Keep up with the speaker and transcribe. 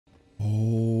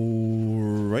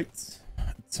Alright,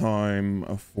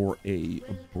 time for a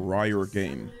Briar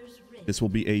game. This will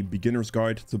be a beginner's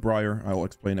guide to Briar. I'll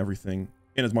explain everything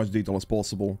in as much detail as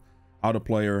possible. How to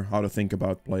play her, how to think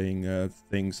about playing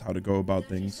things, how to go about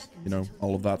things, you know,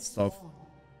 all of that stuff.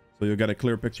 So you'll get a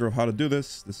clear picture of how to do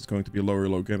this. This is going to be a lower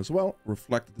low game as well.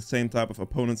 Reflect the same type of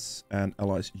opponents and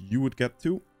allies you would get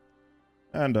to.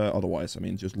 And otherwise, I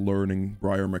mean, just learning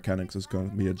Briar mechanics is going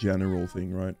to be a general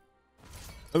thing, right?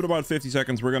 In about 50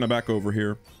 seconds, we're going to back over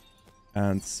here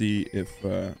and see if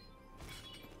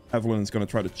Evelyn is going to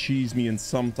try to cheese me in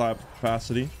some type of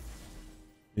capacity.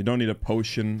 You don't need a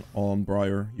potion on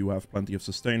Briar. You have plenty of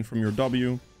sustain from your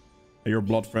W. And your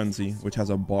Blood Frenzy, which has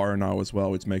a bar now as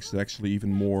well, which makes it actually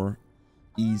even more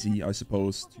easy, I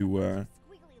suppose, to,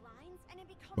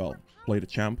 well, play the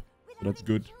champ. So that's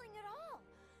good.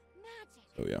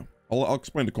 So yeah, I'll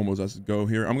explain the combos as it go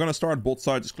here. I'm going to start bot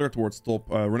side, just clear towards top.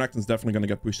 Renekton's definitely going to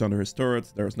get pushed under his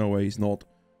turret. There's no way he's not.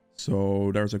 So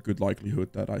there's a good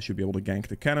likelihood that I should be able to gank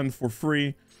the cannon for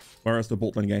free. Whereas the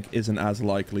bot lane gank isn't as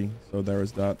likely. So there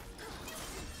is that.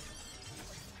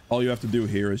 All you have to do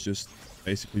here is just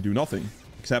basically do nothing.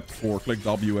 Except for click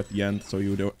W at the end. So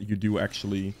you do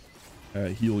actually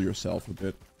heal yourself a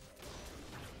bit.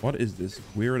 What is this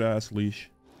weird ass leash?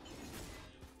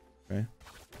 Okay.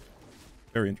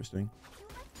 Very interesting.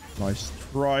 Nice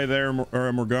try there,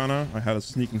 Morgana. I had a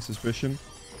sneaking suspicion.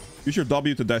 Use your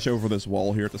W to dash over this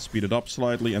wall here to speed it up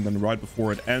slightly. And then right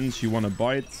before it ends, you want to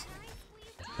bite.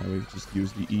 And we just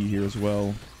use the E here as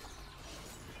well.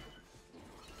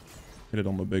 Hit it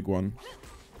on the big one.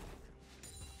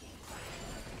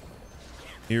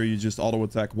 Here you just auto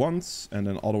attack once. And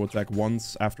then auto attack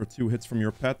once after 2 hits from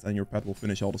your pet. And your pet will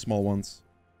finish all the small ones.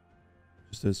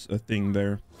 Just as a thing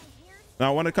there.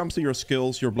 Now, when it comes to your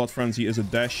skills, your Blood Frenzy is a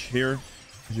dash here.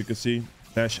 As you can see,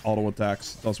 dash, auto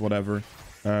attacks, does whatever.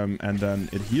 And then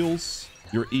it heals.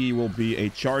 Your E will be a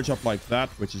charge up like that,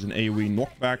 which is an AoE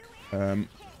knockback,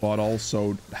 but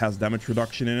also has damage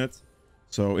reduction in it.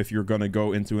 So if you're going to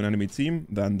go into an enemy team,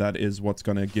 then that is what's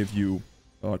going to give you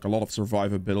like a lot of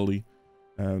survivability.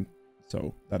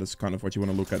 So that is kind of what you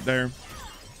want to look at there.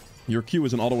 Your Q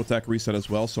is an auto attack reset as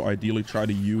well, so ideally try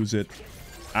to use it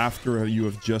after you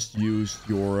have just used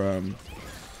your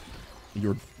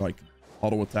like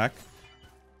auto attack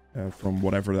from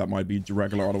whatever that might be,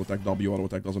 regular auto attack, W auto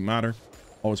attack, doesn't matter.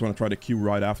 Always want to try to Q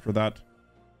right after that.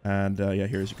 And yeah,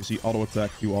 here as you can see, auto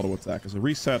attack, Q auto attack is a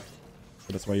reset,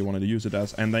 so that's why you wanted to use it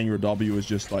as. And then your W is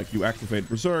just like you activate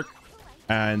Berserk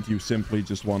and you simply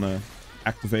just want to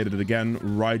activate it again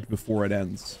right before it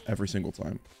ends every single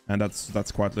time. And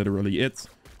that's quite literally it.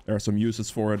 There are some uses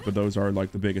for it, but those are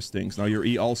like the biggest things. Now your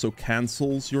E also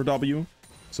cancels your W,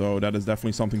 so that is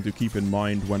definitely something to keep in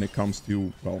mind when it comes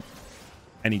to, well,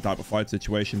 any type of fight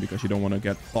situation, because you don't want to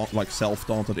get like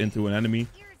self-taunted into an enemy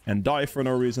and die for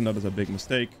no reason. That is a big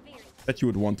mistake that you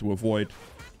would want to avoid.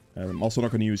 I'm also not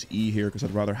going to use E here because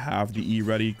I'd rather have the E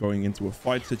ready going into a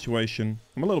fight situation.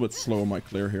 I'm a little bit slow on my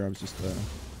clear here. I was just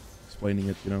explaining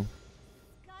it, you know.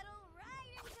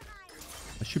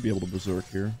 I should be able to Berserk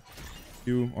here.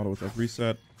 Q, auto attack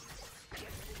reset.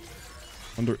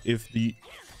 Wonder if the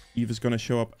Eve is going to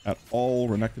show up at all.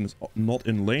 Renekton is not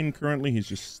in lane currently. He's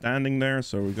just standing there,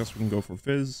 so I guess we can go for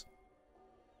Fizz.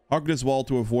 Hug this wall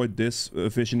to avoid this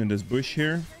vision in this bush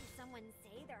here.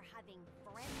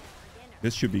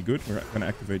 This should be good. We're going to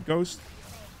activate Ghost.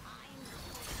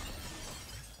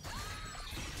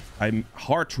 I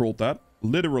hard trolled that.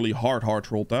 Literally hard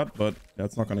trolled that, but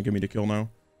that's not going to give me the kill now.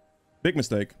 Big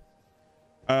mistake.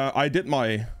 I did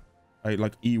my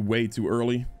like E way too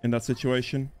early in that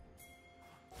situation.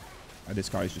 This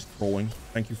guy is just trolling.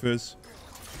 Thank you, Fizz.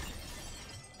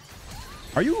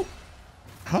 Are you...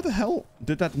 How the hell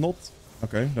did that not...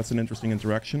 Okay, that's an interesting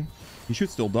interaction. He should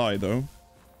still die, though.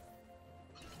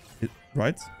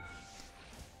 Right?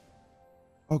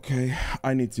 Okay,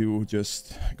 I need to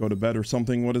just go to bed or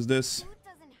something. What is this?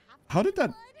 How did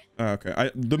that... Okay,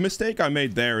 the mistake I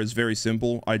made there is very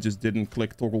simple. I just didn't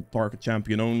click toggle target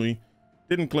champion only.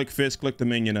 Didn't click Fizz, click the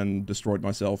minion, and destroyed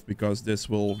myself, because this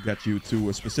will get you to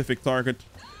a specific target.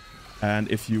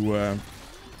 And if you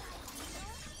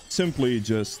simply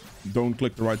just don't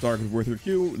click the right target with your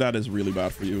Q, that is really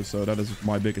bad for you. So that is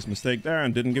my biggest mistake there,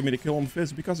 and didn't give me the kill on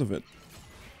Fizz because of it.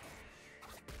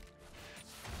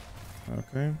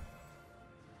 Okay.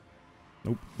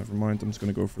 Nope, never mind. I'm just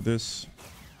going to go for this.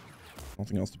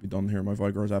 Nothing else to be done here. My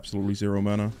Vigar is absolutely 0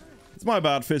 mana. It's my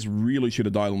bad. Fizz really should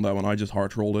have died on that one. I just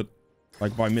hard rolled it.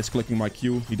 Like by misclicking my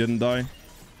Q, he didn't die.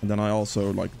 And then I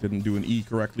also like didn't do an E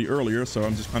correctly earlier, so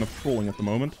I'm just kind of trolling at the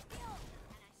moment.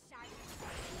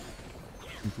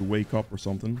 Need to wake up or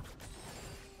something.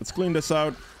 Let's clean this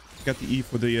out. get the E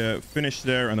for the finish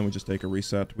there, and then we just take a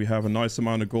reset. We have a nice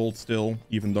amount of gold still,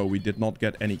 even though we did not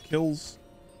get any kills.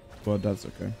 But that's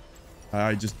okay.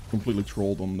 I just completely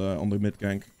trolled on the mid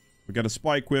gank. We get a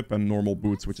spike whip and normal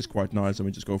boots, which is quite nice, and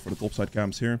we just go for the topside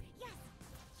camps here.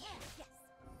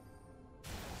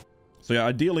 So yeah,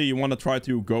 ideally you want to try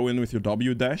to go in with your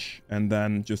W dash and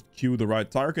then just Q the right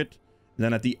target. And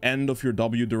then at the end of your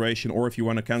W duration, or if you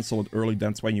want to cancel it early,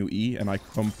 that's when you E. And I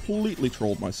completely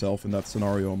trolled myself in that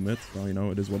scenario on mid. So, you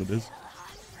know, it is what it is.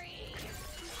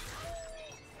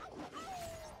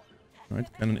 Alright,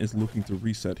 Cannon is looking to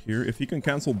reset here. If he can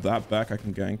cancel that back, I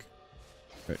can gank.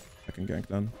 Okay, I can gank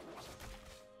then.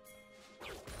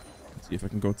 Let's see if I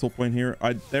can go top lane here.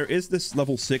 There is this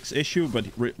level 6 issue, but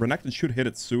Renekton should hit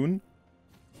it soon.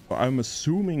 So I'm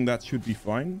assuming that should be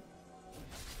fine.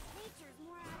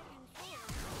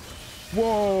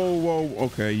 Whoa, whoa,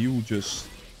 okay, you just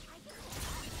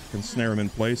can snare him in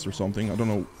place or something. I don't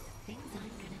know.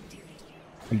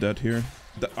 I'm dead here.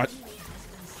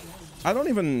 I don't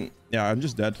even... Yeah, I'm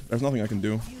just dead. There's nothing I can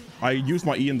do. I used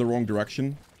my E in the wrong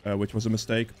direction, which was a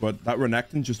mistake, but that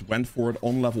Renekton just went for it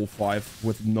on level 5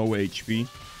 with no HP.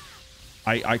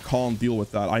 I can't deal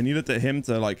with that. I needed him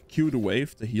to, like, Q the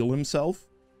wave to heal himself,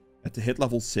 and to hit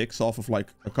level 6 off of, like,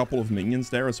 a couple of minions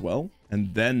there as well,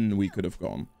 and then we could have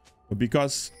gone. But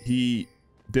because he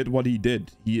did what he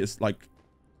did, he is, like...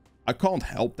 I can't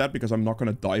help that because I'm not going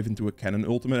to dive into a cannon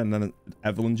ultimate, and then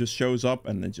Evelyn just shows up,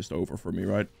 and it's just over for me,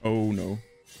 right? Oh, no.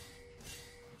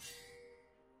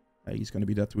 Hey, he's going to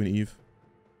be dead to an Eve.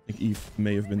 I think Eve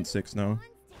may have been 6 now.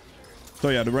 So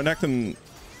yeah, the Renekton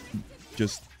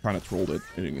just kind of trolled it.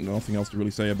 Nothing else to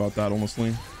really say about that,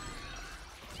 honestly.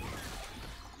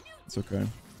 It's okay.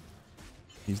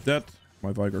 He's dead.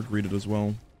 My Vigar greeted as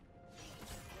well.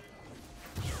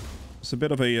 It's a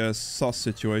bit of a sus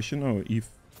situation. Oh, Eve.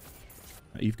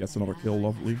 Eve gets another kill,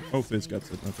 lovely. Oh, Fizz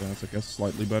gets it. Okay, that's, I guess,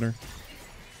 slightly better.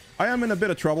 I am in a bit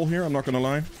of trouble here, I'm not going to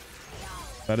lie.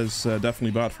 That is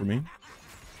definitely bad for me.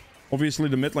 Obviously,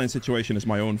 the mid lane situation is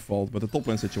my own fault, but the top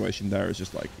lane situation there is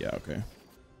just like, yeah, okay. You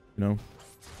know?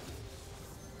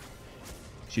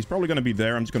 She's probably going to be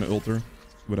there. I'm just going to ult her.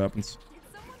 See what happens.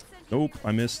 Nope,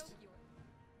 I missed.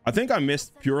 I think I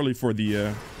missed purely for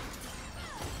the...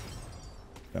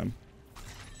 Damn.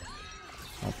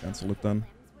 I'll cancel it then.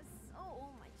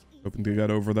 Hoping to get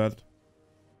over that.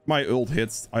 My ult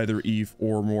hits either Eve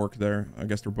or Mork there. I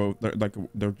guess they're both...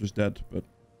 They're just dead, but...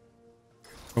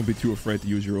 Don't be too afraid to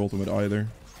use your ultimate either.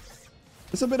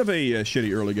 It's a bit of a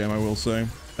shitty early game, I will say.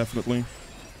 Definitely.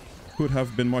 Could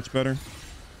have been much better.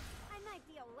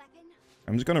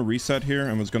 I'm just gonna reset here.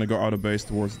 I'm just gonna go out of base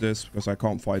towards this because I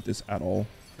can't fight this at all.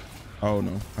 Oh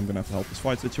no. I'm gonna have to help this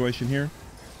fight situation here.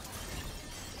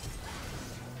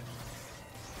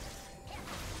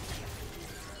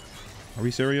 Are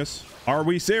we serious? Are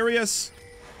we serious?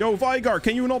 Yo, Vigar,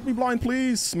 can you not be blind,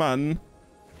 please, man?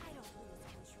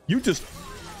 You just...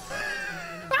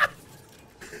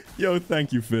 Yo,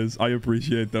 thank you, Fizz. I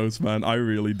appreciate those, man. I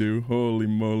really do. Holy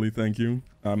moly, thank you.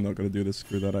 I'm not gonna do this.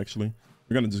 Screw that, actually.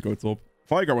 We're gonna just go top.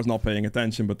 Vigar was not paying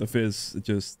attention, but the Fizz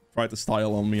just tried to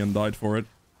style on me and died for it.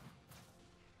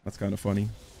 That's kind of funny.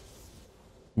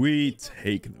 We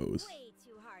take those.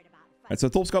 Alright, so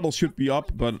top scuttle should be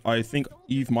up, but I think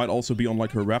Eve might also be on,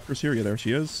 like, her raptors here. Yeah, there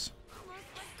she is.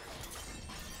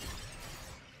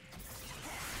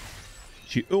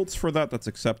 She ults for that. That's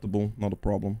acceptable. Not a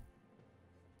problem.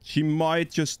 She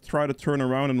might just try to turn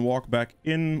around and walk back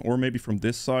in, or maybe from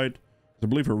this side. I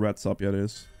believe her red's up. Yeah, it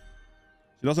is.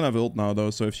 She doesn't have ult now, though,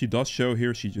 so if she does show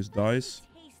here, she just dies.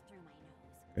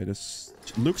 Okay, this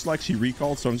looks like she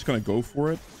recalled, so I'm just going to go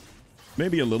for it.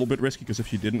 Maybe a little bit risky, because if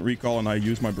she didn't recall and I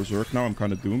use my Berserk now, I'm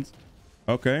kind of doomed.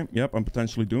 Okay, yep, I'm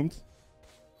potentially doomed.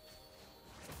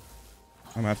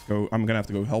 I'm gonna have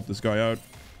to go help this guy out.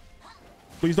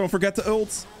 Please don't forget to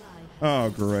ult. Oh,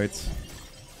 great.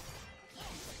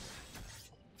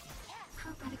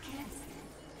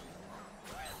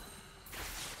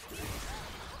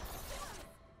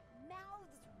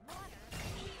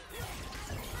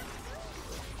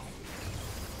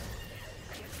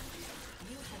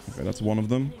 Okay, that's one of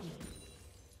them.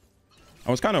 I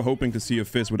was kind of hoping to see if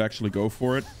Fizz would actually go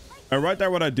for it. Right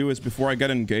there, what I do is before I get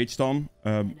engaged on,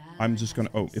 I'm just gonna...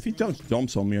 Oh, if he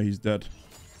jumps on me, he's dead.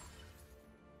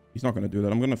 He's not gonna do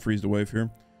that. I'm gonna freeze the wave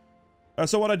here.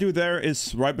 So what I do there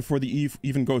is right before the E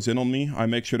even goes in on me, I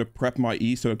make sure to prep my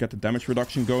E so I get the damage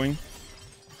reduction going.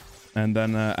 And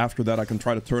then after that, I can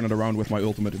try to turn it around with my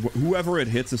ultimate. Whoever it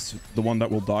hits is the one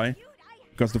that will die.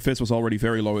 Because the Fizz was already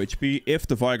very low HP. If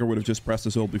the Vigar would have just pressed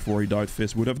his ult before he died,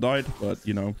 Fizz would have died. But,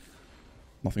 you know,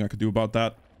 nothing I could do about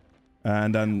that.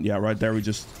 And then, yeah, right there we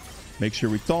just Make sure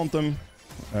we taunt them.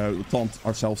 Taunt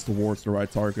ourselves towards the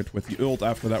right target with the ult.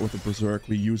 After that, with the Berserk,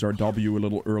 we use our W a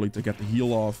little early to get the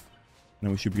heal off. And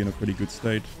then we should be in a pretty good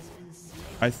state.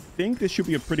 I think this should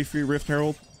be a pretty free Rift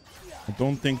Herald. I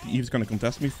don't think the Eve's going to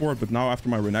contest me for it. But now, after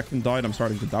my Renekton died, I'm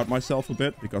starting to doubt myself a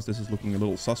bit. Because this is looking a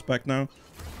little suspect now.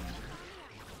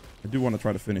 I do want to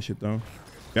try to finish it, though.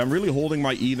 Yeah, I'm really holding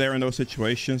my E there in those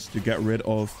situations to get rid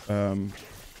of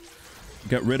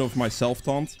my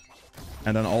self-taunt.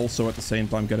 And then also at the same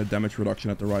time get a damage reduction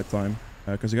at the right time.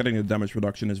 Because getting a damage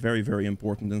reduction is very, very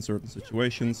important in certain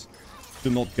situations.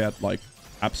 To not get, like,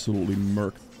 absolutely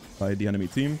murked by the enemy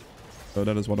team. So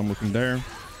that is what I'm looking there.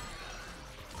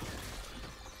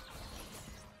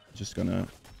 Just gonna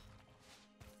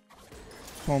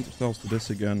taunt ourselves to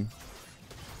this again.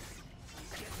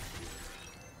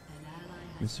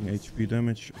 Missing HP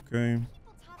damage, okay.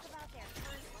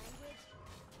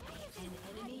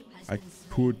 I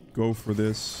could go for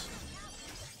this.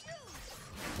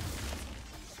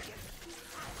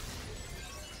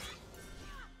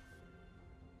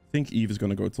 I think Eve is going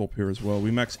to go top here as well.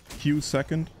 We max Q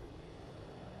second.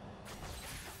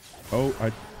 Oh,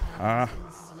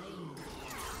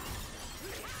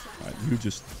 you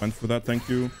just went for that, thank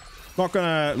you. Not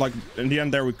gonna, like, in the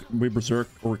end there, we berserk,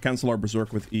 or cancel our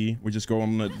berserk with E. We just go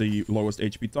on the lowest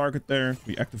HP target there.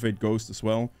 We activate Ghost as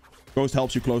well. Ghost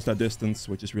helps you close that distance,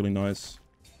 which is really nice.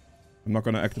 I'm not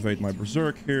gonna activate my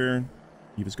berserk here.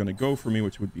 Eve is gonna go for me,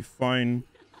 which would be fine.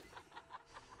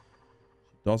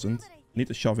 She doesn't. I need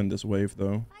to shove in this wave,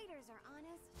 though.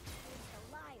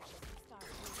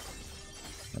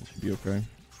 That should be okay.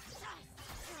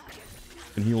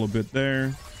 Can heal a bit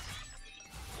there.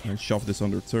 And shove this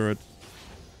under turret.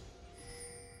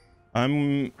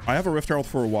 I have a Rift Herald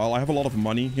for a while. I have a lot of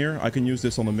money here. I can use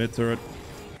this on the mid turret.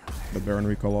 The Baron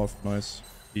recall off. Nice.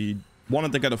 He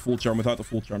wanted to get a full charm. Without the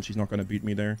full charm, she's not going to beat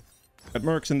me there. Got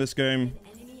Mercs in this game.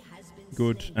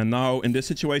 Good. And now, in this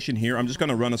situation here, I'm just going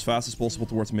to run as fast as possible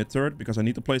towards mid turret. Because I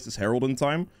need to place this Herald in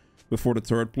time before the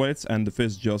turret plates. And the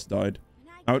Fizz just died.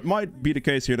 Now, it might be the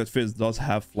case here that Fizz does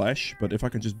have flash. But if I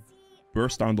can just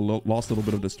burst down the last little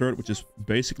bit of this turret, which is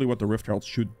basically what the Rift Herald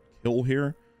should kill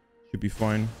here, should be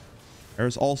fine.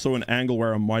 There's also an angle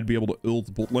where I might be able to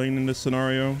ult bot lane in this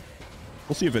scenario.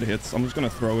 We'll see if it hits. I'm just going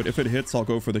to throw it. If it hits, I'll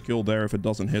go for the kill there. If it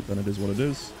doesn't hit, then it is what it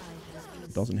is.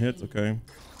 It doesn't hit, okay.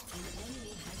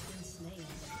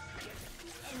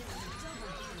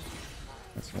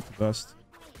 That's not the best.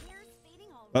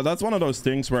 That's one of those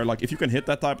things where, like, if you can hit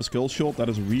that type of skill shot, that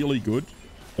is really good.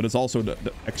 But it's also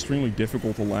extremely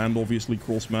difficult to land, obviously,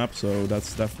 cross map. So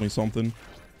that's definitely something.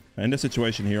 In this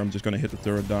situation here, I'm just going to hit the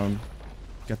turret down.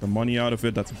 Get the money out of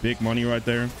it. That's big money right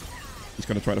there. He's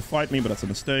going to try to fight me, but that's a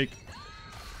mistake.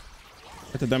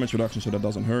 Get the damage reduction so that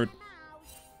doesn't hurt.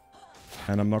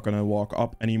 And I'm not going to walk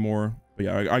up anymore. But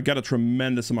yeah, I get a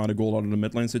tremendous amount of gold out of the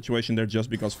mid lane situation there just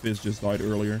because Fizz just died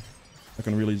earlier. I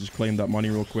can really just claim that money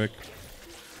real quick.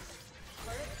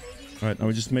 Alright, now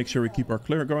we just make sure we keep our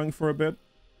clear going for a bit.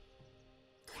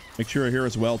 Make sure here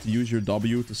as well to use your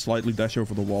W to slightly dash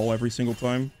over the wall every single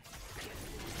time.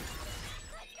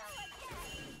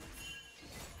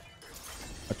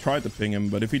 I tried to ping him,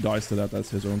 but if he dies to that, that's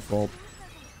his own fault.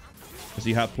 Because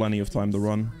he had plenty of time to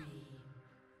run.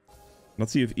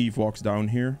 Let's see if Eve walks down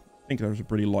here. I think there's a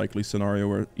pretty likely scenario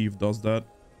where Eve does that.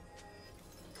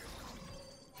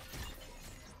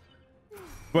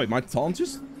 Wait, my taunt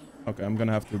just... Okay, I'm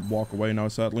gonna have to walk away now,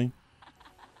 sadly.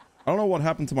 I don't know what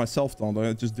happened to my self-taunt.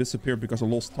 It just disappeared because I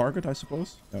lost target, I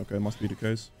suppose. Okay, must be the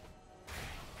case.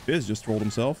 Fizz just trolled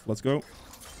himself. Let's go.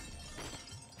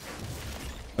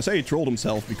 I say he trolled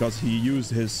himself because he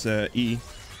used his E.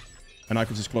 And I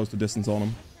could just close the distance on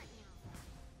him.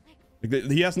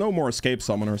 Like, he has no more escape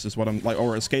summoners, is what I'm like,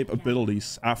 or escape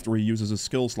abilities after he uses his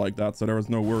skills like that. So there is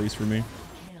no worries for me.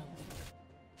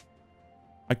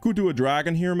 I could do a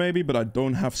dragon here maybe, but I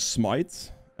don't have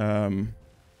smite.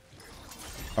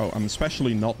 Oh, I'm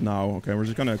especially not now. Okay, we're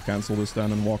just gonna cancel this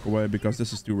then and walk away because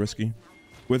this is too risky.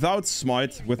 Without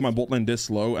smite, with my bot lane this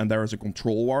low, and there is a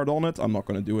control ward on it, I'm not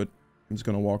gonna do it. I'm just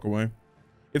gonna walk away.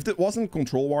 If it wasn't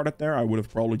control warded there, I would have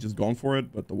probably just gone for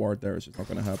it, but the ward there is just not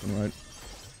gonna happen, right?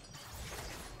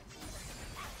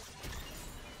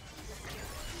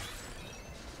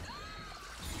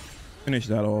 Finish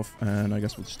that off, and I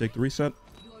guess we'll just take the reset.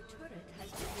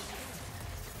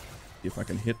 See if I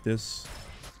can hit this.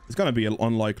 It's gonna be an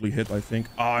unlikely hit, I think.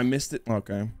 Oh, I missed it.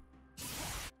 Okay.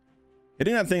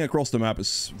 Hitting that thing across the map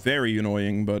is very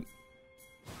annoying, but...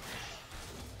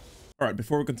 Alright,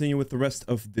 before we continue with the rest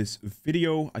of this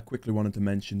video, I quickly wanted to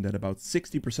mention that about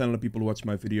 60% of the people who watch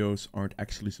my videos aren't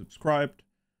actually subscribed.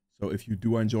 So if you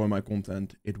do enjoy my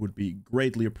content, it would be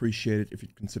greatly appreciated if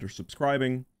you'd consider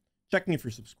subscribing, checking if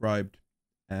you're subscribed.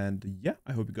 And yeah,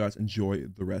 I hope you guys enjoy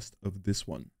the rest of this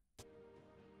one.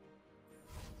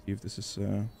 See if this is...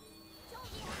 I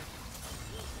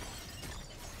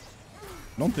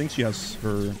don't think she has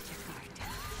her...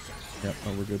 Yeah,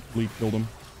 no, we're good. Bleed killed him.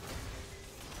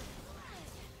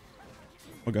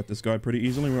 I'll get this guy pretty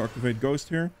easily. We'll activate Ghost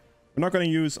here. We're not going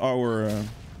to use our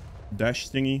dash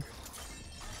thingy.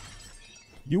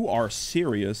 You are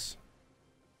serious?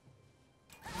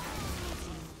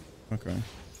 Okay,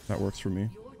 that works for me.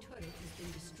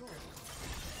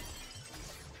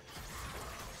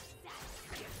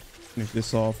 Finish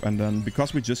this off, and then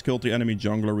because we just killed the enemy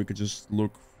jungler, we could just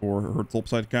look for her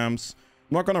topside camps.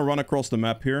 I'm not going to run across the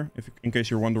map here, in case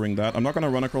you're wondering that. I'm not going to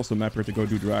run across the map here to go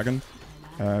do dragon,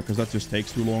 because that just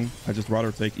takes too long. I'd just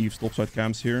rather take Eve's topside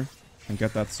camps here and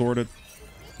get that sorted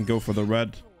and go for the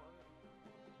red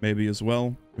maybe as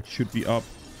well, which should be up.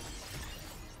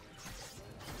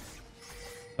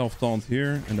 Self taunt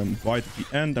here, and then bite at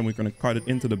the end, and we're going to cut it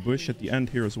into the bush at the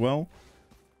end here as well.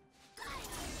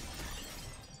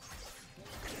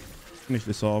 Finish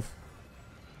this off.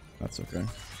 That's okay.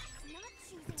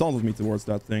 It taunted me towards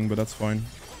that thing, but that's fine.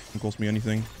 Doesn't cost me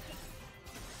anything.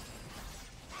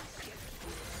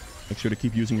 Make sure to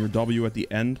keep using your W at the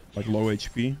end, like low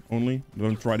HP only.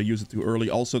 Don't try to use it too early.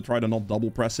 Also, try to not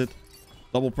double press it.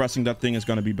 Double pressing that thing is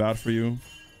going to be bad for you.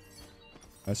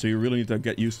 So you really need to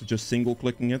get used to just single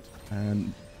clicking it,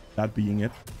 and that being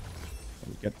it. So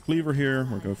we get Cleaver here.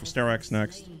 We're going for Sterax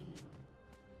next.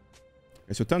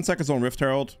 Okay, so 10 seconds on Rift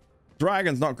Herald.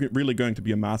 Dragon's not really going to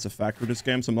be a massive factor this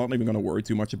game, so I'm not even going to worry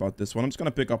too much about this one. I'm just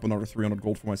going to pick up another 300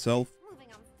 gold for myself.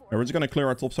 And we're just going to clear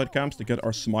our topside camps to get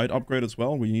our smite upgrade as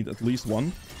well. We need at least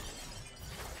one.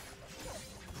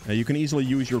 You can easily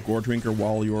use your Gore Drinker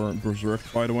while you're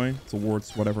berserked, by the way,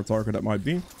 towards whatever target that might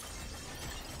be.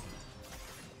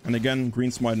 And again, green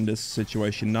smite in this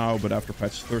situation now, but after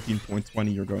patch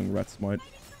 13.20, you're going red smite.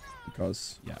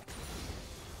 Because, yeah,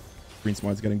 green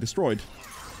smite's getting destroyed.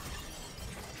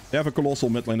 They have a colossal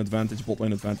mid lane advantage, bot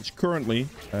lane advantage currently,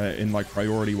 in like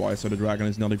priority wise, so the dragon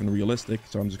is not even realistic,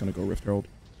 so I'm just gonna go Rift Herald.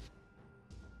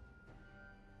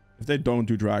 If they don't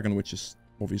do dragon, which is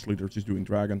obviously they're just doing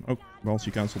dragon. Oh, well,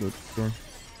 she cancelled it, sure.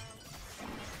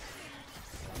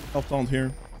 Self taunt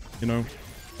here, you know,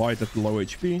 bite at the low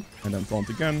HP, and then taunt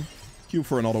again. Q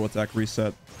for an auto attack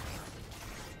reset.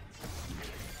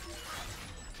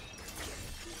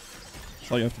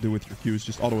 That's all you have to do with your Qs,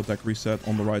 just auto attack reset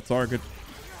on the right target.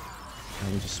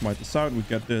 And we just smite this out, we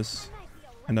get this.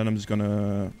 And then I'm just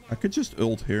gonna... I could just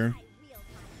ult here.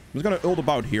 I'm just gonna ult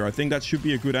about here. I think that should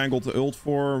be a good angle to ult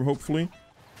for, hopefully.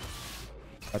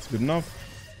 That's good enough.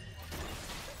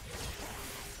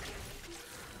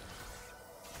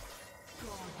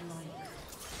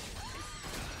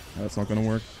 That's not gonna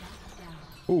work.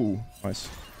 Ooh, nice.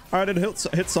 Alright, it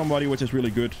hit somebody, which is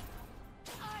really good.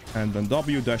 And then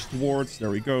W dash towards. There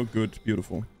we go. Good.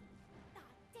 Beautiful.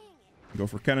 Go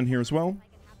for cannon here as well.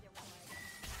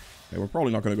 Okay, we're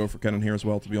probably not going to go for cannon here as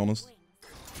well, to be honest.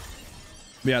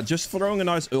 But yeah, just throwing a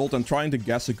nice ult and trying to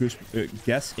guess a good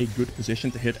position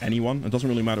to hit anyone. It doesn't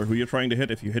really matter who you're trying to hit.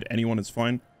 If you hit anyone, it's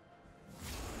fine.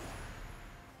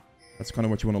 That's kind of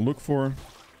what you want to look for.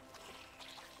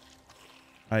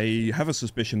 I have a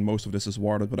suspicion most of this is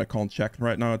warded, but I can't check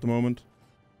right now at the moment.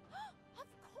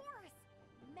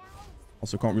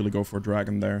 Also can't really go for a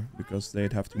dragon there, because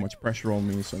they'd have too much pressure on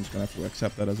me, so I'm just gonna have to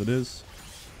accept that as it is.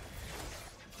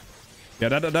 Yeah,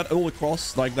 that ult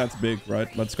across, like, that's big, right?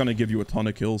 That's gonna give you a ton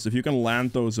of kills. If you can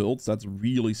land those ults, that's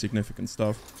really significant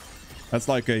stuff. That's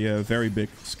like a very big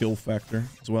skill factor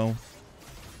as well.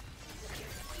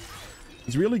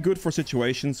 It's really good for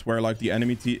situations where, like, the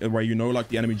enemy where you know, like,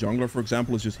 the enemy jungler, for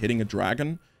example, is just hitting a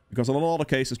dragon, because in a lot of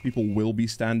cases people will be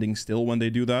standing still when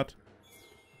they do that.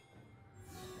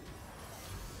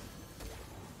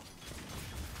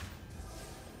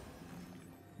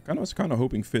 I was kind of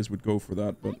hoping Fizz would go for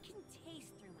that, but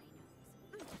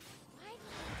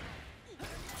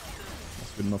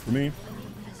that's good enough for me.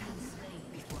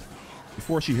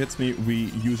 Before she hits me, we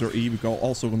use her E. We can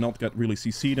also not get really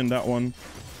CC'd in that one.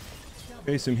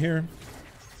 Face him here.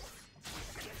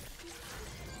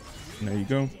 And there you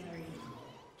go.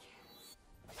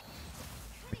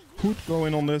 I could go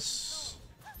in on this,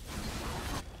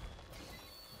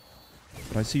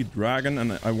 but I see dragon,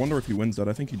 and I wonder if he wins that.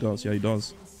 I think he does. Yeah, he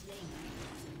does.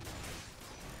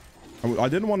 I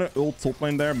didn't want to ult top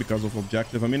lane there because of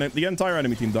objective. I mean, the entire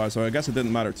enemy team died, so I guess it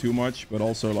didn't matter too much. But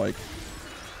also, like,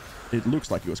 it looks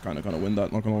like he was kind of going to win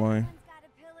that, not going to lie.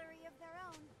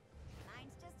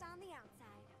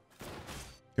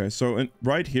 Okay, so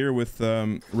right here with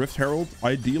Rift Herald,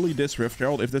 ideally this Rift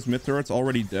Herald, if this mid turret's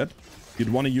already dead,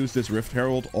 you'd want to use this Rift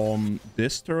Herald on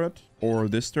this turret or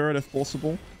this turret if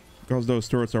possible, because those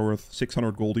turrets are worth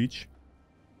 600 gold each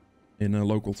in a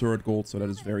local turret gold, so that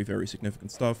is very, very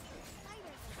significant stuff.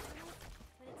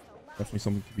 Definitely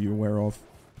something to be aware of.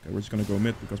 Okay, we're just going to go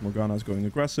mid because Morgana is going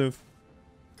aggressive.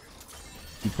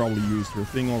 You probably used her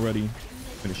thing already.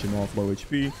 Finish him off, low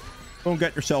HP. Don't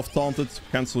get yourself taunted.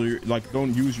 Cancel your... Like,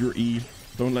 don't use your E.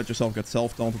 Don't let yourself get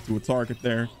self-taunted to a target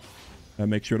there.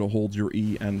 Make sure to hold your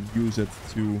E and use it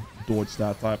to dodge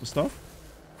that type of stuff.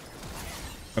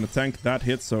 Gonna tank that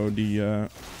hit so the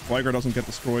Viger doesn't get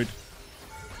destroyed.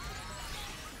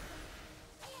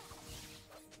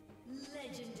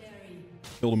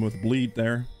 Killed him with bleed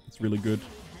there. It's really good.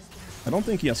 I don't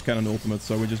think he has cannon ultimate,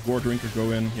 so we just Gore Drinker go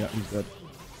in. Yeah, he's dead.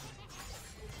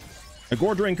 A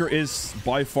Gore Drinker is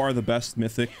by far the best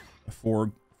mythic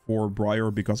for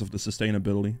Briar because of the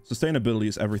sustainability. Sustainability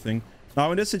is everything.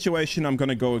 Now in this situation, I'm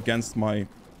gonna go against my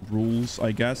rules,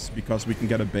 I guess, because we can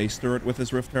get a base turret with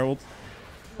this Rift Herald.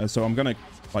 So I'm gonna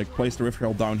like place the Rift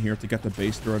Herald down here to get the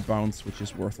base turret bounce, which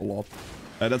is worth a lot.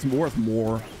 That's worth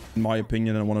more, in my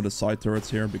opinion, than one of the side turrets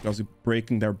here, because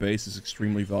breaking their base is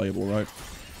extremely valuable, right?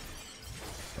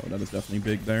 So that is definitely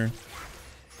big there.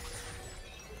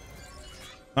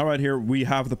 All right, here we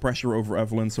have the pressure over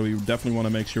Evelyn, so we definitely want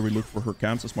to make sure we look for her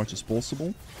camps as much as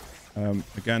possible.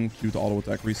 Again, Q to auto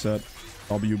attack reset,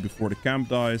 W before the camp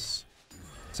dies,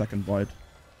 second bite,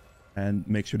 and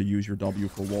make sure to use your W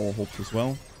for wall hops as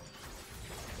well.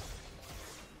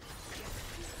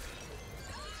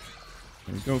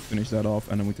 There we go, finish that off,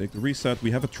 and then we take the reset.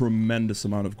 We have a tremendous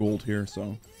amount of gold here,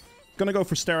 so gonna go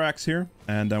for Sterax here,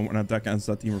 and then when I attack against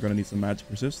that team, we're gonna need some magic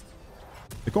resist.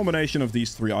 The combination of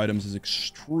these three items is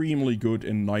extremely good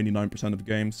in 99% of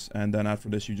games, and then after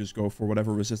this you just go for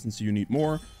whatever resistance you need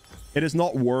more. It is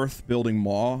not worth building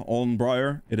Maw on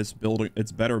Briar. It's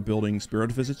better building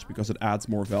Spirit Visage because it adds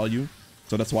more value.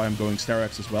 So that's why I'm going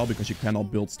Sterax as well, because you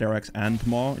cannot build Sterax and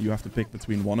Maw. You have to pick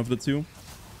between one of the two.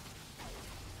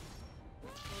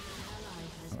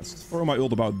 Let's throw my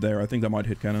ult about there. I think that might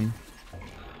hit cannon.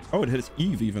 Oh, it hits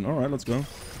Eve even. Alright, let's go.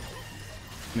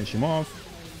 Finish him off.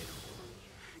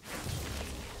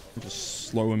 Just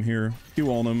slow him here.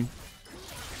 Q on him.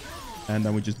 And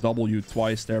then we just W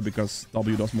twice there because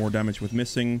W does more damage with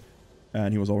missing.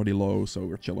 And he was already low, so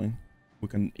we're chilling. We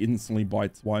can instantly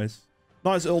bite twice.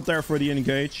 Nice ult there for the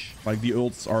engage. Like, the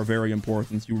ults are very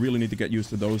important. You really need to get used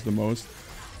to those the most.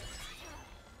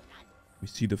 We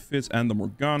see the Fizz and the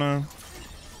Morgana.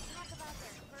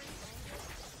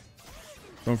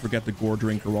 Don't forget the Gore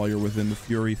Drinker while you're within the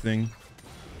Fury thing.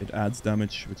 It adds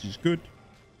damage, which is good.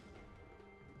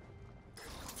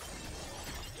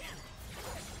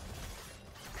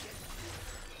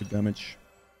 Good damage.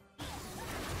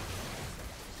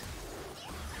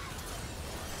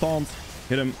 Taunt,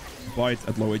 hit him, bite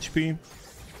at low HP,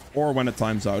 or when it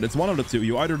times out. It's one of the two.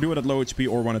 You either do it at low HP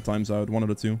or when it times out. One of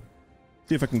the two.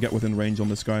 See if I can get within range on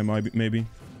this guy, maybe.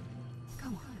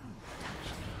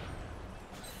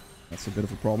 That's a bit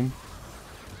of a problem.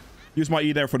 Use my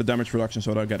E there for the damage reduction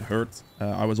so that I get hurt.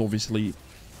 I was obviously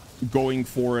going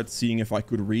for it, seeing if I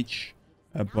could reach.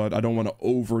 But I don't want to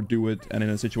overdo it. And in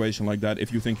a situation like that,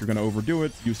 if you think you're going to overdo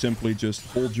it, you simply just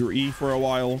hold your E for a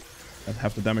while and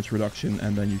have the damage reduction,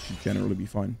 and then you should generally be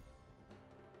fine.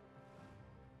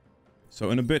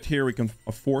 So in a bit here, we can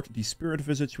afford the Spirit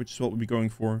Visage, which is what we'll be going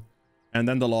for. And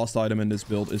then the last item in this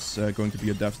build is going to be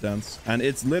a Death's Dance. And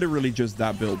it's literally just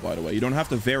that build, by the way. You don't have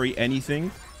to vary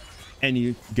anything,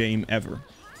 any game ever.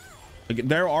 Like,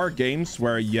 there are games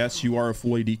where, yes, you are a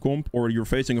full AD comp, or you're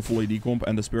facing a full AD comp,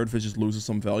 and the Spirit Visage loses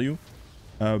some value.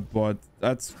 But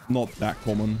that's not that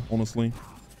common, honestly.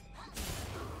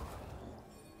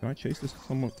 Can I chase this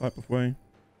some type of way?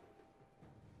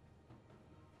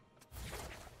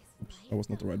 Oops, that was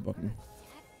not the right button.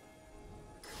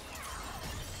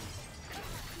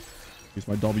 Use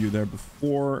my W there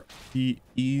before he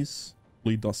E's.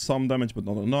 Bleed does some damage, but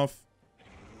not enough.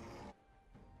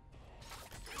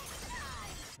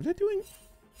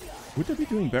 Would they be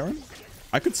doing Baron?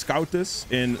 I could scout this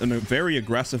in a very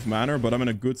aggressive manner, but I'm in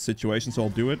a good situation, so I'll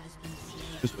do it.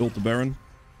 Just ult the Baron.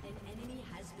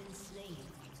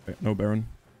 Okay, no Baron.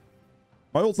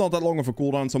 My ult's not that long of a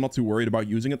cooldown, so I'm not too worried about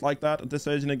using it like that at this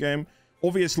stage in the game.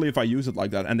 Obviously, if I use it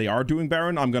like that and they are doing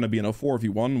Baron, I'm going to be in a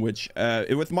 4v1, which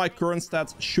with my current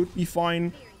stats should be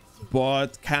fine,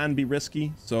 but can be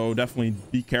risky. So definitely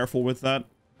be careful with that,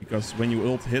 because when you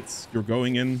ult hits, you're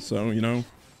going in. So, you know,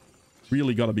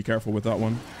 really got to be careful with that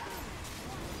one.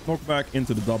 Knock back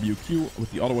into the WQ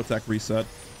with the auto attack reset.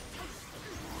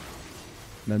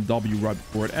 and then W right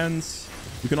before it ends.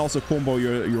 You can also combo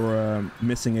your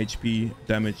missing HP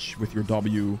damage with your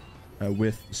W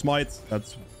with Smite.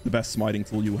 That's the best smiting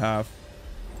tool you have.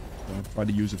 So I'll try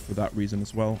to use it for that reason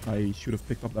as well. I should have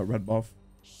picked up that red buff.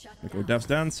 I'll go Dev's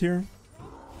Dance here.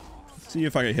 Let's see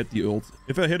if I can hit the ult.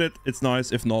 If I hit it, it's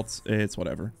nice. If not, it's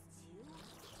whatever.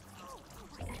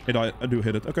 I do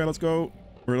hit it. Okay, let's go.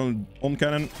 We're on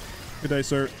cannon. Good day,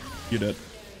 sir. You did.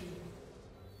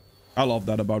 I love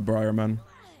that about Briar, man.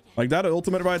 Like, that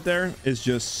ultimate right there is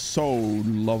just so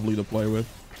lovely to play with.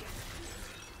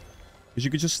 Because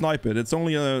you could just snipe it. It's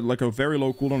only like a very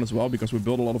low cooldown as well, because we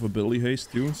build a lot of ability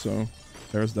haste too. So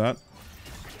there's that.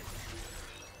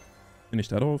 Finish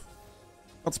that off.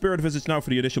 Got Spirit Visage now for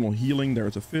the additional healing.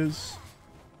 There's a Fizz.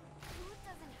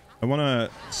 I want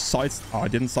to side... Oh, I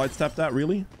didn't sidestep that,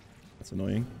 really? That's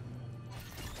annoying.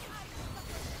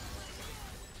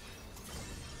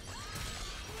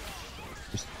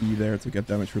 Just E there to get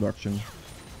damage reduction.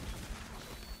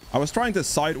 I was trying to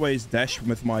sideways dash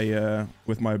with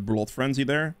my Blood Frenzy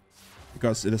there,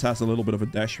 because this has a little bit of a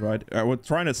dash, right? I was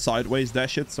trying to sideways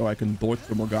dash it so I can dodge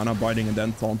the Morgana biting and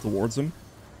then taunt towards him.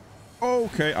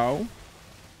 Okay, ow.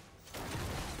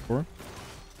 Sure.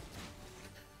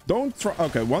 Don't try...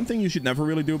 Okay, one thing you should never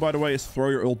really do, by the way, is throw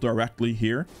your ult directly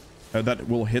here. That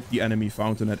will hit the enemy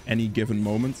fountain at any given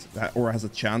moment, or has a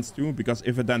chance to, because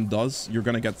if it then does, you're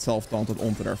gonna get self-taunted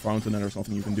onto their fountain and there's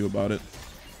nothing you can do about it.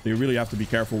 So you really have to be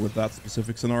careful with that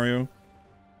specific scenario.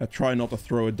 Try not to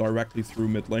throw it directly through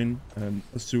mid lane, and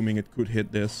assuming it could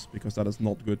hit this, because that is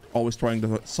not good. Always trying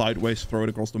to sideways throw it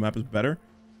across the map is better,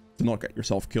 to not get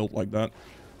yourself killed like that.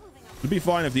 It'd be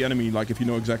fine if the enemy, like, if you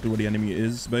know exactly where the enemy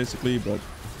is, basically, but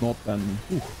if not, then...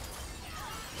 Ooh.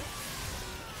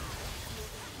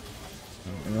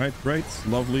 Alright, great.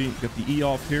 Lovely. Get the E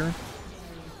off here.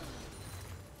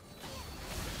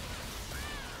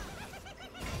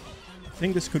 I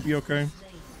think this could be okay.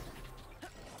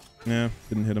 Yeah,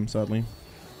 didn't hit him, sadly.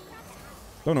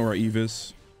 Don't know where Eve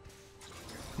is.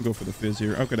 Go for the Fizz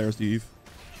here. Okay, there's the Eve.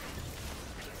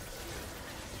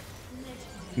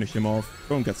 Finish him off.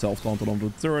 Don't get self-taunted onto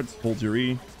the turret. Hold your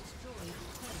E.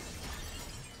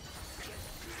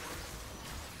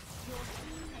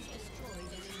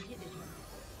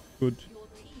 Good.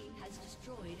 I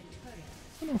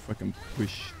don't know if I can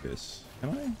push this. Can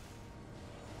I?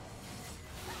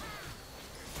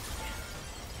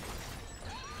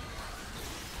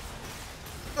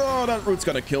 Oh, that root's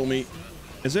gonna kill me.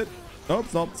 Is it? No,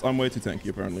 it's not. I'm way too tanky,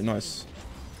 apparently. Nice.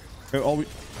 Okay,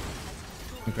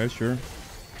 okay, sure.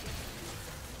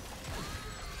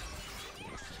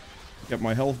 Get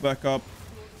my health back up.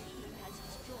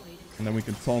 And then we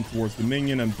can taunt towards the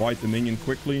minion and bite the minion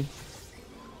quickly.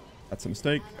 That's a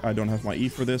mistake. I don't have my E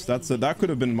for this. That could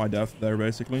have been my death there,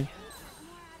 basically.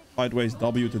 Sideways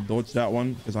W to dodge that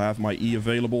one, because I have my E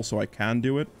available, so I can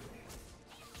do it.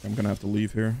 I'm gonna have to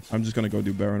leave here. I'm just gonna go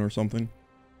do Baron or something.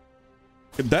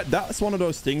 That's one of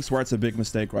those things where it's a big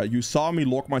mistake, right? You saw me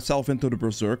lock myself into the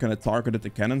Berserk and it targeted the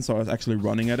cannon, so I was actually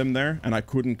running at him there, and I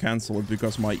couldn't cancel it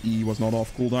because my E was not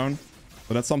off cooldown.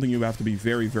 So that's something you have to be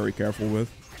very, very careful with.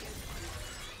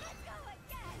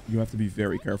 You have to be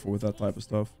very careful with that type of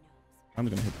stuff. I'm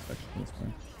gonna hit the section. That's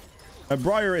fine.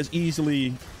 Briar is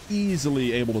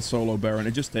easily able to solo Baron.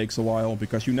 It just takes a while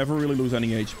because you never really lose any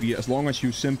HP as long as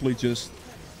you simply just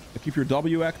keep your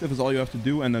W active is all you have to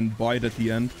do, and then bite at the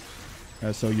end.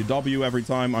 So you W every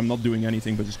time. I'm not doing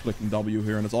anything but just clicking W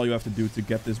here, and that's all you have to do to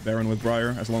get this Baron with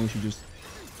Briar. As long as you just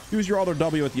use your other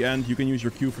W at the end. You can use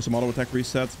your Q for some auto attack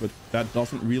resets, but that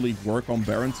doesn't really work on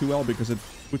Baron too well because it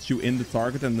puts you in the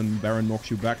target and then Baron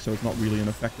knocks you back, so it's not really an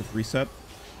effective reset.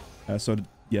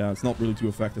 Yeah, it's not really too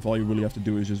effective. All you really have to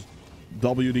do is just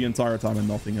W the entire time and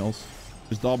nothing else.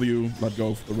 Just W, let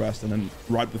go for the rest, and then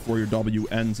right before your W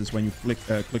ends is when you click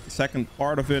the second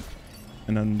part of it,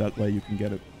 and then that way you can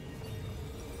get it.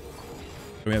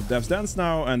 So we have Dev's Dance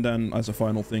now, and then as a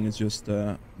final thing is just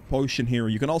Potion here.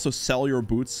 You can also sell your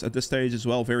boots at this stage as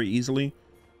well very easily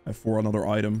for another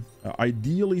item.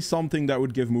 Ideally something that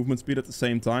would give movement speed at the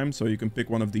same time, so you can pick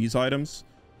one of these items.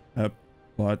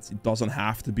 But it doesn't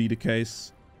have to be the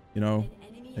case, you know.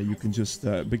 You can just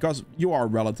because you are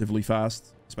relatively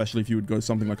fast, especially if you would go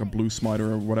something like a blue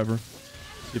smiter or whatever.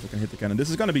 See if I can hit the cannon. This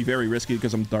is going to be very risky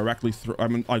because I'm directly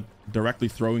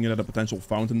throwing it at a potential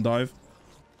fountain dive.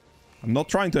 I'm not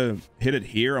trying to hit it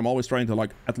here. I'm always trying to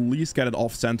like at least get it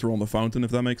off center on the fountain,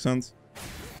 if that makes sense.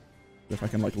 If I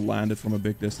can like land it from a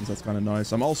big distance, that's kind of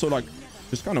nice. I'm also like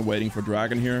just kind of waiting for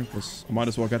dragon here because I might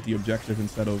as well get the objective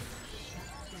instead of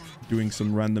doing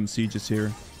some random sieges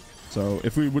here. So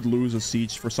if we would lose a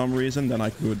siege for some reason, then I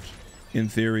could, in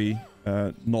theory,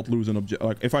 not lose an objective.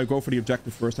 Like, if I go for the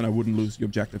objective first, then I wouldn't lose the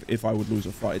objective if I would lose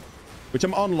a fight. Which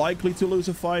I'm unlikely to lose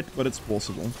a fight, but it's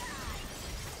possible.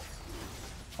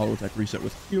 Auto attack reset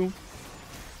with Q.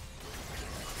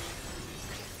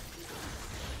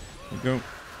 There we go.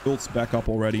 Ult's back up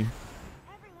already.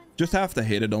 Just have to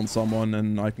hit it on someone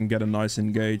and I can get a nice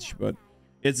engage, but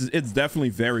it's definitely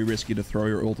very risky to throw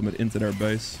your ultimate into their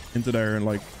base. Into their,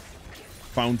 like,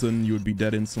 fountain. You would be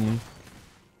dead instantly.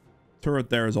 Turret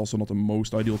there is also not the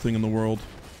most ideal thing in the world.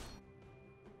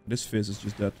 This Fizz is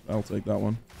just dead. I'll take that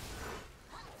one.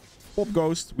 Pop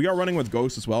Ghost. We are running with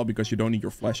Ghost as well because you don't need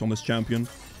your flash on this champion.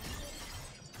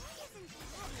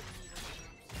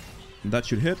 And that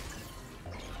should hit.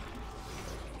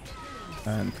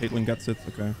 And Caitlyn gets it.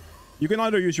 Okay. You can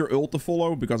either use your ult to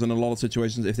follow, because in a lot of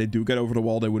situations, if they do get over the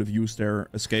wall, they would have used their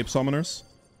escape summoners.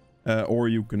 Or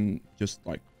you can just,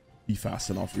 like, be fast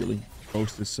enough, really.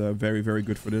 Ghost is very, very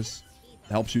good for this.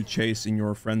 It helps you chase in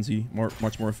your frenzy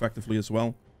much more effectively as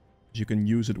well. Because you can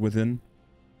use it within.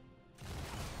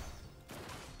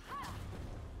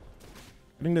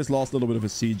 I think this last little bit of a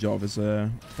siege off is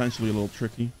potentially a little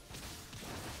tricky.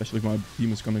 Especially if my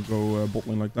team is going to go bot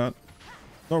lane like that.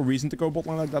 No reason to go bot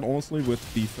lane like that, honestly,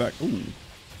 with the fact... Ooh.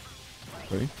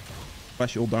 Okay.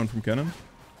 Flash ult down from cannon.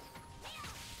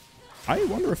 I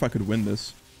wonder if I could win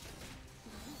this.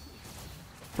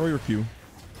 Throw your Q.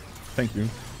 Thank you.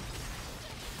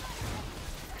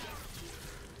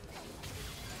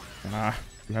 Ah,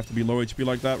 you have to be low HP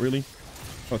like that, really?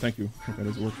 Oh, thank you. Okay,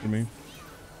 this works for me.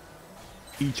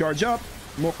 E-charge up.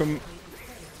 Mock him.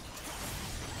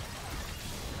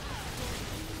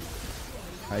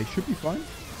 I should be fine.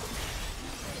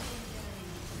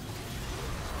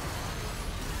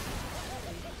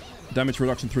 Damage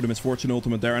reduction through the Misfortune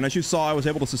ultimate there. And as you saw, I was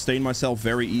able to sustain myself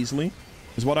very easily.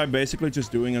 Because what I'm basically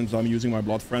just doing is I'm using my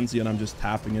Blood Frenzy and I'm just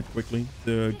tapping it quickly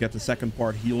to get the second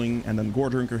part healing, and then Gore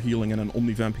Drinker healing, and then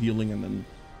Omnivamp healing, and then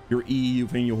your E,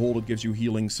 when you hold it, gives you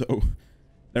healing. So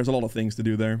there's a lot of things to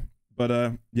do there.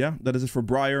 But yeah, that is it for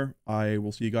Briar. I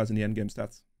will see you guys in the endgame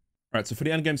stats. Alright, so for the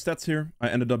endgame stats here, I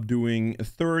ended up doing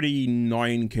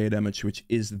 39k damage, which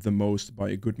is the most by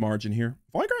a good margin here.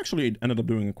 Viger actually ended up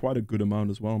doing quite a good amount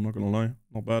as well, I'm not gonna lie.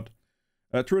 Not bad.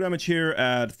 True damage here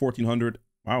at 1400.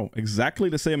 Wow, exactly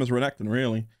the same as Renekton,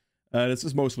 really. This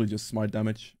is mostly just smite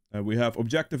damage. We have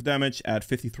objective damage at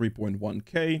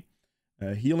 53.1k.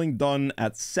 Healing done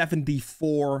at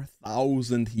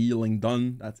 74,000 healing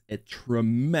done. That's a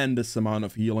tremendous amount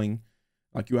of healing.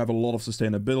 Like, you have a lot of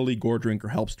sustainability. Gore Drinker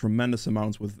helps tremendous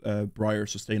amounts with Briar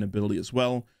sustainability as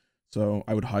well. So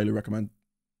I would highly recommend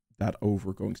that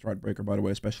over going Stridebreaker, by the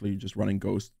way. Especially just running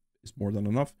Ghost is more than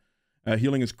enough.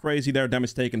 Healing is crazy there.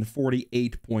 Damage taken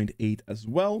 48.8 as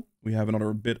well. We have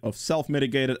another bit of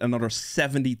self-mitigated, another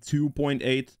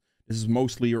 72.8. This is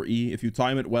mostly your E. If you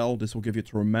time it well, this will give you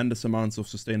tremendous amounts of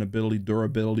sustainability,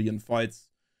 durability in fights.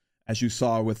 As you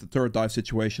saw with the turret dive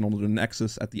situation on the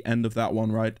Nexus at the end of that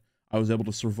one, right? I was able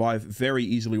to survive very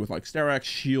easily with, like, Sterak's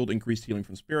shield, increased healing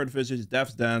from Spirit Visage,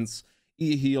 Death's Dance,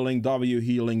 E healing, W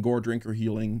healing, Gore Drinker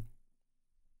healing.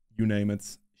 You name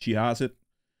it. She has it.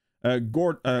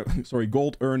 Gold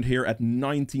earned here at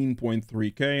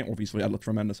 19.3k. Obviously, I had a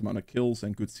tremendous amount of kills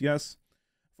and good CS.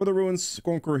 For the runes,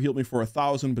 Conqueror healed me for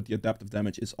 1,000, but the adaptive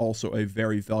damage is also a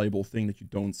very valuable thing that you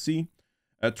don't see.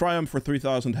 Triumph for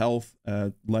 3,000 health.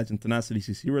 Legend Tenacity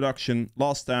CC reduction.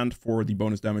 Last Stand for the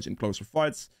bonus damage in closer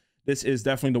fights. This is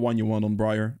definitely the one you want on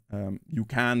Briar. You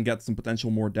can get some potential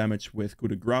more damage with Coup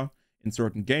de Grace in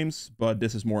certain games, but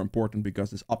this is more important because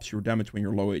this ups your damage when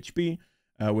you're low HP.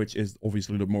 Which is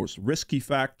obviously the most risky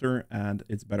factor, and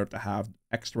it's better to have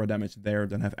extra damage there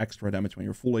than have extra damage when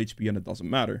you're full HP and it doesn't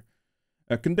matter.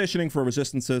 Conditioning for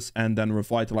resistances, and then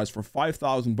Revitalize for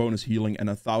 5,000 bonus healing and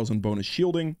 1,000 bonus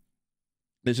shielding.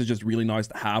 This is just really nice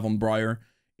to have on Briar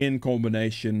in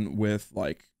combination with,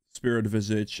 like, Spirit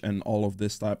Visage and all of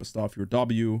this type of stuff, your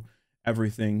W,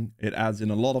 everything. It adds in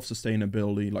a lot of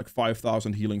sustainability, like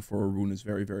 5,000 healing for a rune is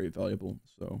very, very valuable.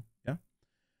 So, yeah.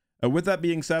 With that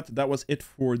being said, that was it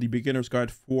for the beginner's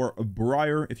guide for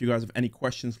Briar. If you guys have any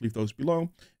questions, leave those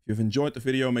below. If you've enjoyed the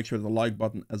video, make sure to the like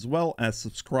button as well as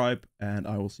subscribe. And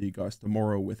I will see you guys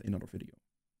tomorrow with another video.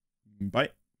 Bye.